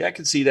 yeah, I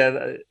can see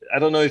that. I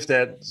don't know if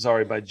that.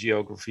 Sorry, my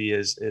geography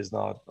is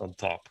not on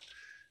top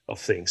of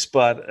things,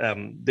 but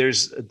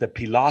there's the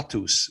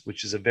Pilatus,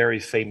 which is a very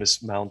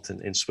famous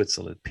mountain in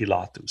Switzerland.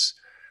 Pilatus.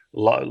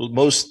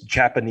 Most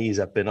Japanese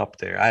have been up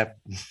there. I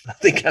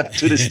think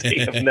to this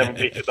day I've never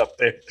made it up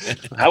there.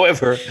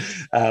 However,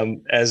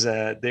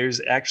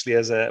 there's actually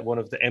one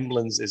of the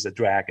emblems is a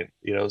dragon.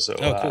 So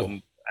cool.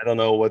 I don't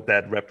know what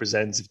that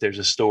represents. If there's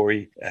a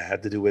story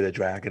had to do with a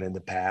dragon in the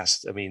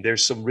past. I mean,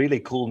 there's some really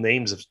cool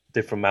names of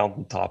different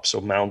mountaintops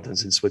or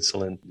mountains in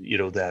Switzerland,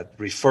 that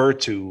refer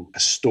to a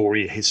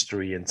story,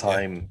 history, and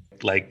time. Yeah.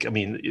 Like, I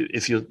mean,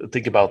 if you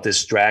think about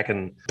this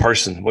dragon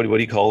person, what do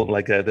you call him?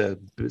 Like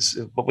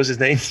what was his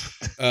name?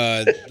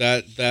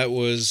 That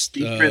was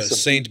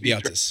Saint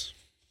Beatus.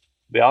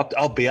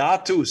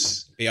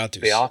 Beatus.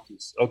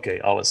 Okay,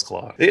 alles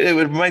klar. It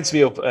reminds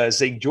me of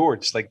St.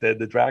 George, like the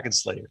Dragon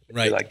Slayer,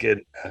 right? Like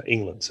in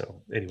England.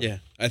 So anyway. Yeah,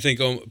 I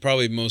think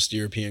probably most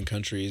European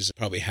countries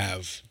probably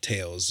have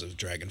tales of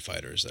dragon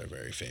fighters that are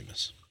very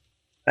famous.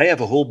 I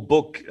have a whole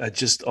book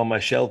just on my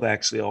shelf,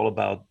 actually, all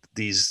about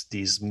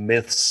these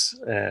myths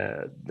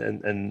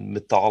and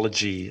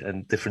mythology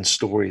and different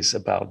stories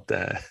about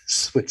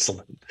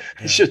Switzerland.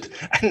 Yeah.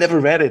 I never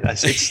read it.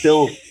 It's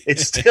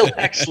still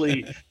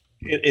actually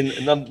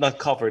not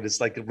covered. It's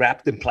like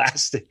wrapped in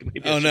plastic.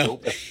 Maybe no!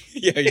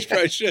 Yeah, you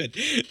probably should.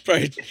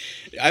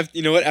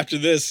 You know what? After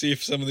this, see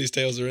if some of these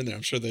tales are in there.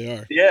 I'm sure they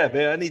are. Yeah,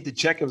 man. I need to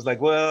check. I was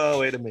like, well,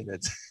 wait a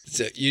minute.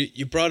 So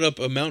you brought up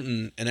a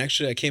mountain, and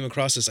actually, I came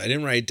across this. I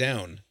didn't write it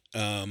down.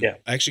 I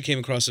actually came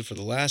across it for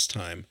the last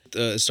time.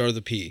 It started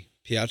with a P.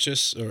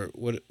 Pilatus, or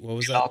what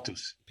was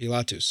Pilatus. that?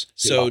 Pilatus.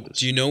 So,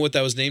 do you know what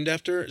that was named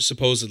after?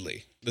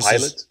 Supposedly,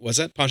 Pilate. Was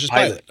that Pontius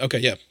Pilate? Okay,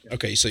 yeah.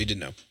 Okay, so you didn't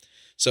know.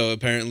 So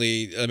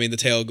apparently, I mean, the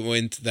tale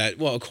went that.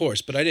 Well, of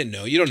course, but I didn't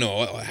know. You don't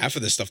know half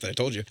of this stuff that I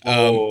told you.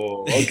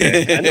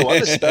 Okay. I know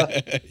other stuff.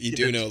 You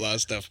do know a lot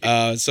of stuff.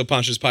 So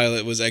Pontius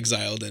Pilate was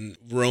exiled and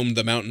roamed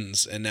the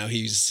mountains, and now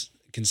he's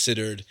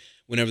considered.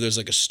 Whenever there's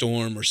like a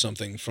storm or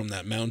something from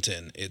that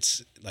mountain,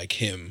 it's like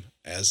him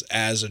as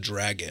a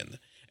dragon,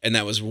 and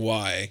that was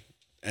why,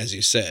 as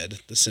you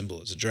said, the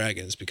symbol is a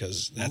dragon, is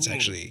because that's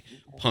actually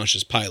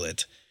Pontius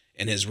Pilate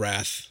and his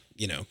wrath,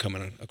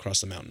 coming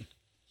across the mountain.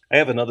 I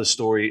have another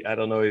story. I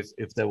don't know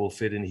if that will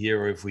fit in here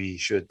or if we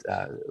should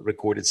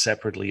record it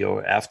separately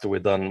or after we're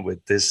done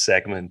with this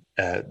segment.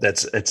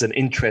 It's an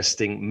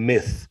interesting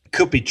myth.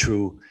 Could be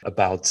true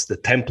about the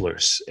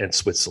Templars in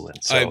Switzerland.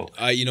 So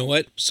you know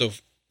what? So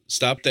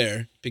stop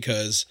there,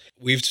 because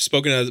we've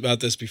spoken about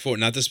this before.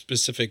 Not this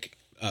specific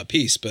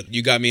piece, but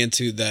you got me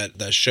into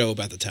that show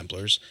about the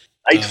Templars.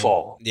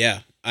 Nightfall.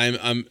 Yeah.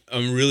 I'm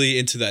really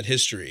into that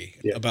history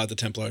about the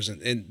Templars,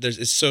 and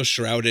it's so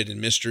shrouded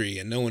in mystery,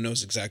 and no one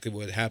knows exactly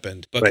what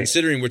happened. But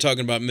considering we're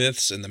talking about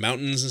myths and the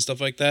mountains and stuff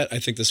like that, I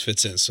think this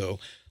fits in. So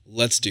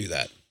let's do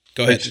that.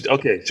 Go ahead.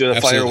 Okay, should I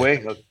fire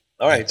away?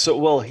 All right. So,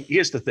 well,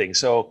 here's the thing.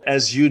 So,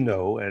 as you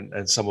know,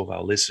 and some of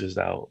our listeners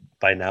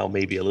by now,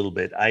 maybe a little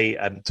bit,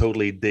 I'm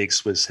totally dig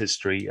Swiss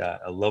history.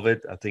 I love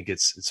it. I think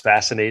it's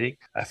fascinating.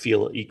 I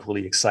feel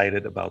equally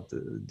excited about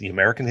the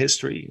American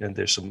history, and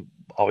there's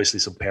obviously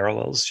some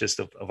parallels just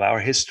of our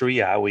history,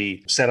 how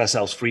we set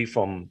ourselves free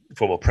from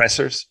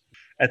oppressors.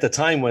 At the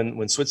time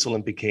when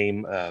Switzerland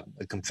became a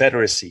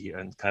confederacy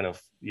and kind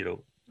of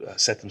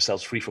set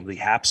themselves free from the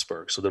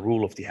Habsburgs, so the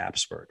rule of the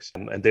Habsburgs.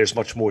 And there's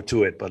much more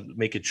to it, but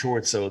make it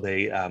short. So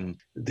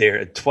they're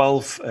at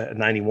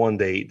 1291,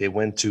 they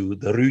went to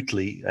the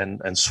Rütli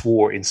and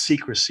swore in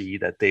secrecy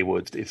that they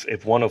would,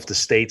 if one of the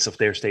states of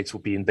their states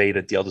would be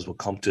invaded, the others would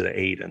come to the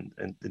aid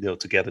and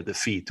together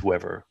defeat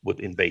whoever would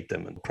invade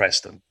them and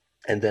oppress them.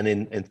 And then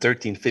in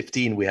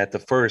 1315, we had the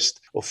first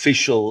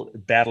official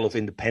Battle of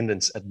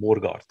Independence at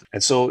Morgarth.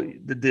 And so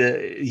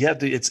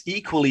it's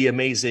equally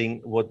amazing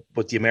what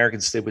the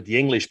Americans did with the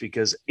English,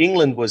 because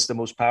England was the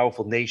most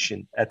powerful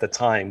nation at the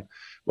time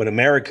when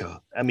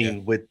America,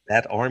 with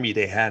that army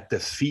they had,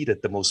 defeated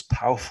the most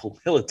powerful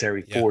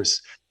military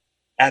force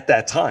at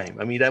that time.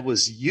 That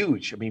was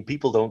huge.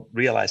 People don't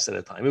realize that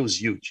at the time. It was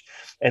huge.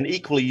 And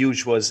equally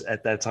huge was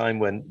at that time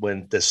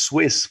when the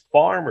Swiss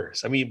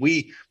farmers,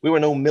 we were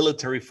no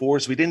military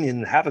force. We didn't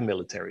even have a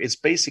military. It's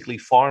basically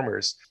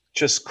farmers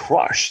just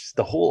crushed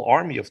the whole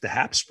army of the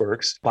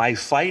Habsburgs by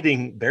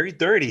fighting very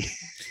dirty.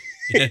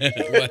 You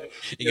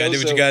gotta do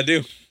what you gotta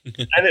do.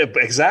 And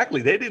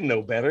exactly, they didn't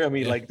know better.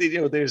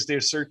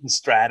 There's certain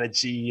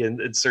strategy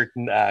and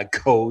certain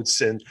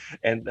codes and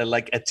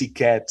like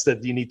etiquette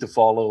that you need to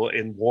follow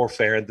in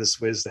warfare. And the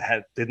Swiss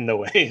didn't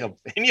know any of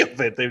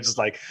it. They're just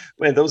like,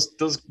 man, those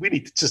we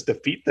need to just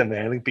defeat them,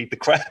 man, and beat the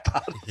crap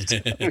out of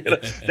them.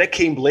 That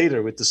came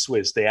later with the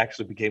Swiss. They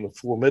actually became a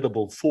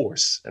formidable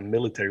force, a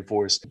military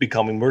force,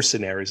 becoming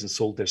mercenaries and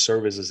sold their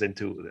services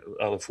into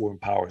other foreign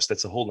powers.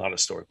 That's a whole nother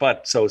story.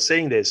 But so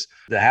saying this,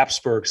 the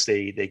Habsburgs,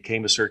 they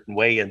came a certain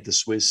way, and the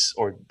Swiss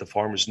or the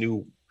farmers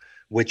knew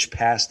which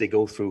pass they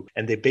go through,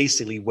 and they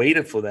basically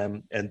waited for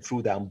them and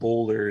threw down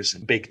boulders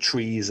and big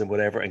trees and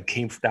whatever, and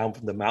came down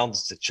from the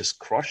mountains that just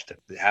crushed them.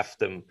 Half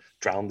them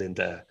drowned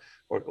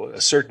or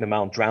a certain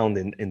amount drowned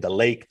in the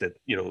lake that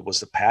was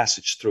the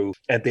passage through,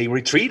 and they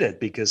retreated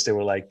because they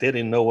were like, they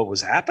didn't know what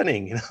was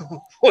happening,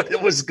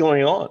 what was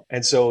going on.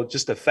 And so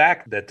just the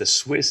fact that the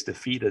Swiss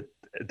defeated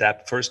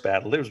that first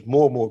battle, there was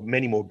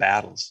many more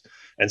battles.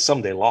 And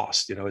some they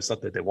lost, it's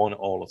not that they won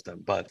all of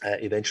them, but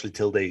eventually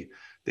till they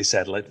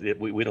said,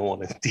 we don't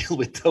want to deal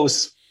with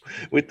those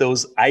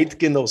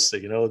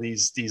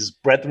Eidgenosse, these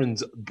brethren.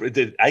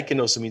 The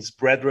Eidgenosse means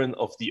brethren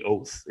of the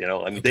oath,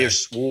 okay. They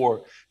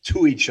swore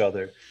to each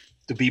other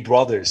to be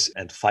brothers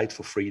and fight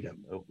for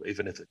freedom,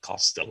 even if it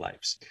costs their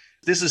lives.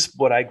 This is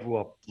what I grew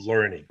up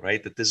learning,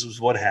 right? That this was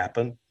what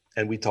happened.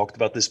 And we talked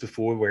about this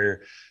before,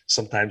 where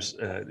sometimes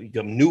you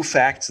get new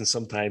facts, and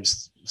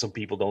sometimes some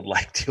people don't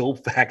like the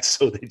old facts,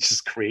 so they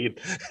just create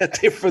a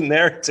different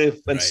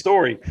narrative and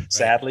story,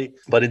 sadly. Right.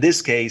 But in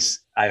this case,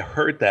 I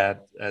heard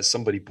that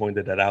somebody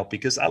pointed that out,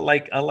 because I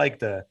like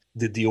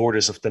the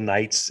orders of the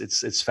knights.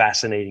 It's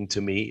fascinating to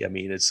me.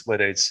 It's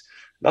whether it's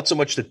not so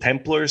much the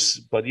Templars,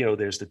 but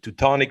there's the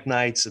Teutonic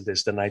Knights and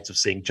there's the Knights of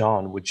St.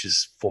 John, which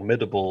is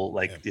formidable,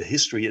 the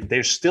history. And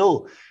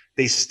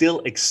they still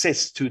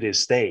exist to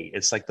this day.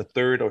 It's like the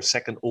third or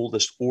second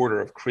oldest order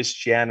of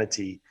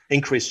Christianity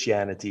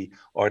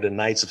are the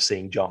Knights of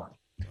St. John,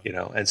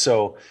 And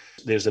so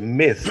there's a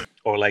myth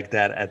or like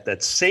that at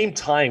that same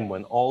time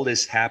when all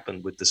this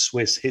happened with the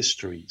Swiss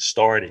history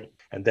starting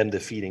and then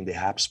defeating the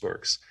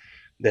Habsburgs,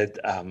 that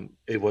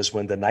it was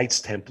when the Knights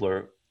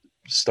Templar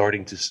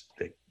starting to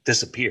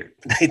disappeared.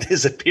 They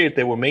disappeared.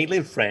 They were mainly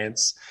in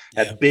France.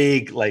 Had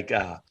big,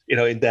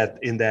 in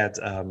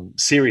that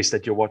series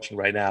that you're watching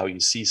right now, you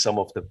see some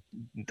of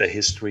the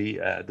history,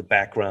 the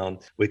background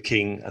with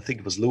King. I think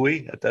it was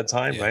Louis at that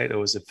time, right? Or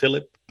was it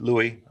Philip?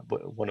 Louis,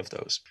 one of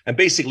those. And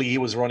basically, he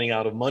was running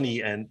out of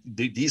money, and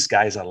these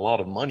guys had a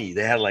lot of money.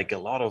 They had a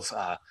lot of.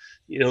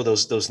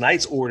 Those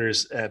knights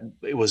orders,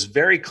 it was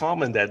very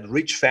common that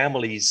rich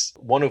families,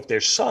 one of their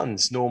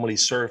sons normally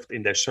served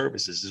in their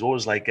services. It's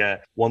always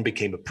one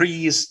became a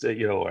priest,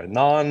 or a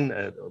nun,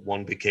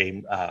 one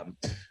became,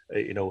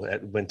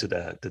 went to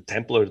the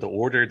Templar, the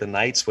order, the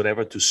knights,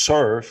 whatever, to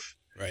serve,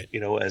 right?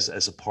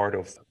 As a part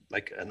of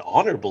an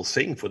honorable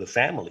thing for the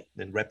family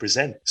and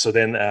represent. So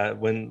then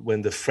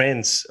when the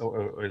friends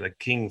or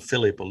King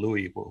Philip or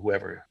Louis or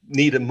whoever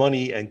needed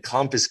money and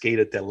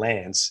confiscated their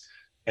lands,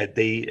 and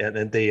they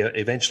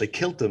eventually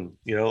killed them,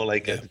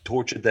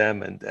 tortured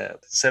them and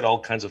said all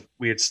kinds of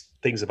weird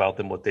things about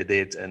them, what they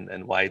did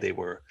and why they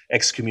were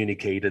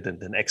excommunicated and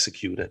then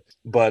executed.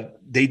 But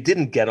they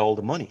didn't get all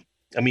the money.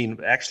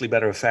 Actually,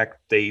 matter of fact,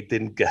 they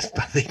didn't get,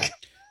 I think,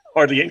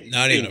 hardly anything.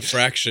 Not even a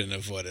fraction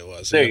of what it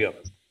was. There you go.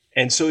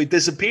 And so it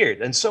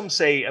disappeared. And some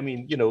say,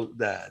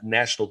 the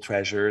National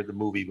Treasure, the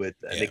movie with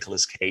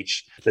Nicolas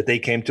Cage, that they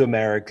came to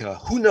America.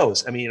 Who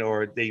knows?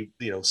 Or they,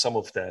 some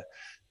of the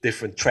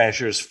different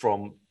treasures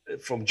from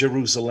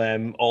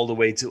Jerusalem all the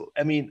way to,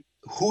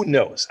 who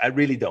knows? I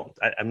really don't.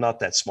 I'm not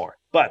that smart.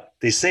 But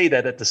they say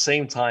that at the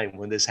same time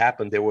when this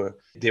happened, there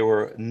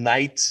were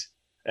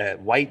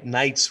white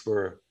knights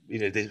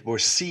they were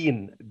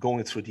seen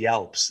going through the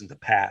Alps in the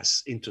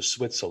pass into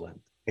Switzerland.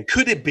 And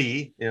could it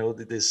be,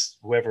 this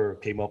whoever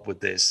came up with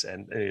this,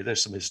 and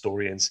there's some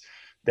historians,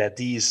 that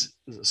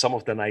some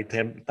of the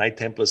Knight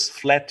Templars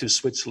fled to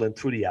Switzerland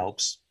through the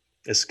Alps,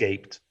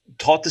 escaped,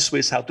 taught the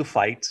Swiss how to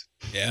fight,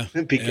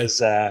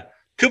 because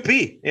Could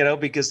be,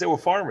 because they were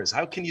farmers.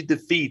 How can you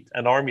defeat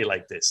an army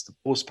like this, the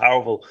most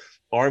powerful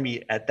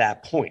army at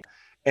that point?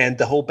 And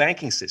the whole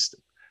banking system.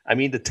 I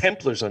mean, the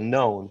Templars are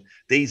known.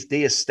 They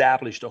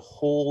established a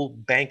whole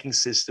banking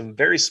system,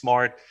 very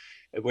smart,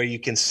 where you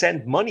can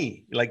send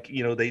money. Like,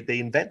 they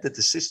invented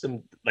the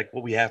system like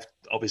what we have,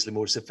 obviously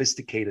more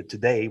sophisticated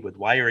today with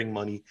wiring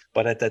money.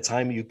 But at that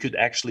time, you could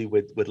actually,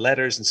 with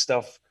letters and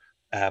stuff,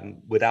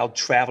 without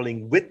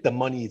traveling with the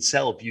money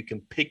itself, you can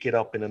pick it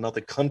up in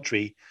another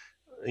country,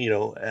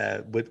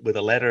 with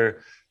a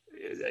letter.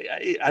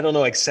 I don't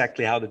know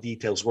exactly how the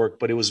details work,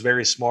 but it was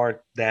very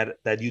smart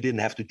that you didn't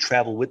have to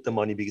travel with the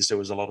money, because there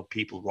was a lot of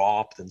people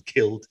robbed and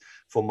killed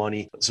for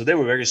money. So they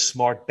were very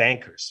smart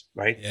bankers,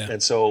 right? Yeah.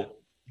 And so,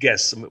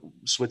 yes,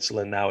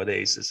 Switzerland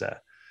nowadays is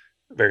a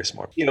very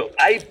smart.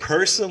 I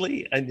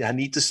personally, and I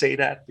need to say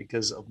that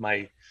because of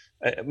my,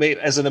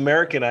 as an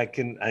American, I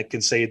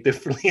can say it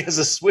differently. As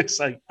a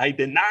Swiss, I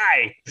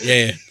deny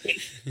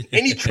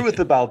any truth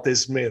about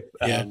this myth.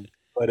 Yeah.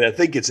 But I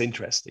think it's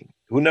interesting.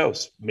 Who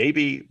knows?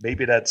 Maybe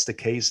that's the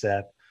case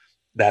that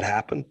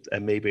happened,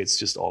 and maybe it's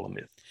just all a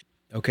myth.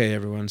 Okay,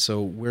 everyone.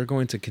 So we're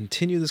going to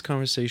continue this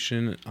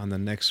conversation on the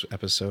next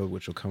episode,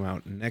 which will come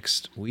out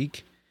next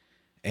week.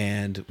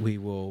 And we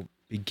will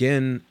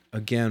begin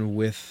again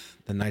with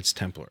the Knights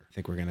Templar. I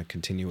think we're going to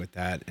continue with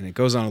that. And it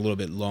goes on a little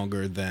bit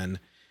longer than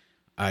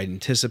I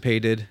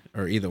anticipated,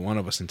 or either one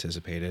of us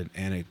anticipated.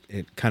 And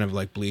it kind of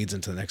like bleeds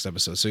into the next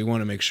episode. So we want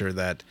to make sure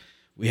that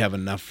we have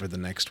enough for the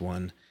next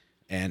one.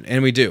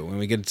 And we do when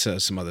we get into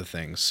some other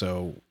things.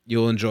 So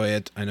you'll enjoy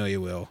it. I know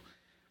you will.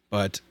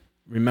 But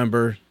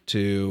remember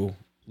to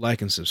like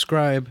and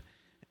subscribe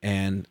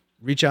and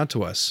reach out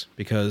to us,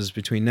 because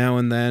between now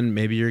and then,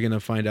 maybe you're going to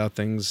find out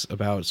things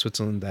about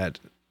Switzerland that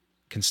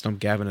can stump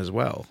Gavin as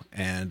well.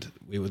 And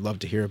we would love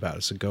to hear about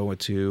it. So go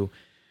to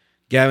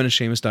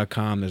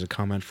gavinandseamus.com. There's a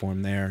comment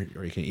form there,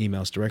 or you can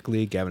email us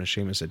directly,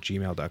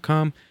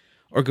 gavinandseamus@gmail.com,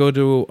 or go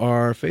to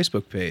our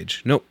Facebook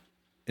page. Nope,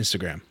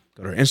 Instagram.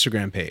 Go to our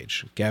Instagram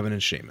page, Gavin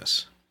and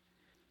Seamus.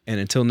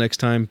 And until next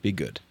time, be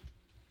good.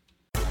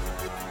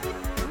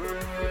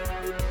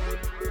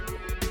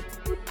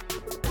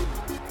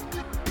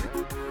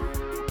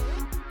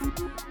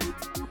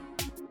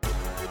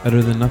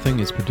 Better Than Nothing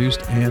is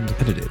produced and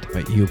edited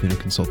by Eobina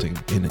Consulting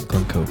in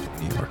Glen Cove,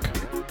 New York.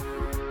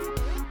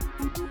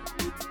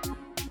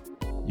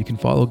 You can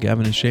follow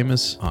Gavin and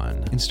Seamus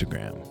on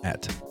Instagram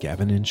at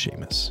Gavin and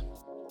Seamus.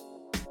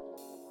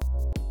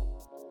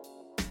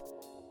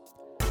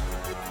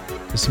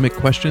 To submit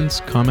questions,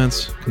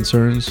 comments,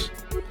 concerns,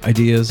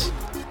 ideas,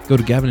 go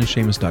to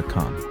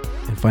gavinandseamus.com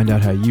and find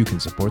out how you can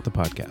support the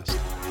podcast.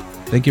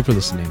 Thank you for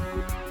listening,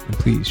 and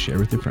please share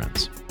with your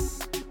friends.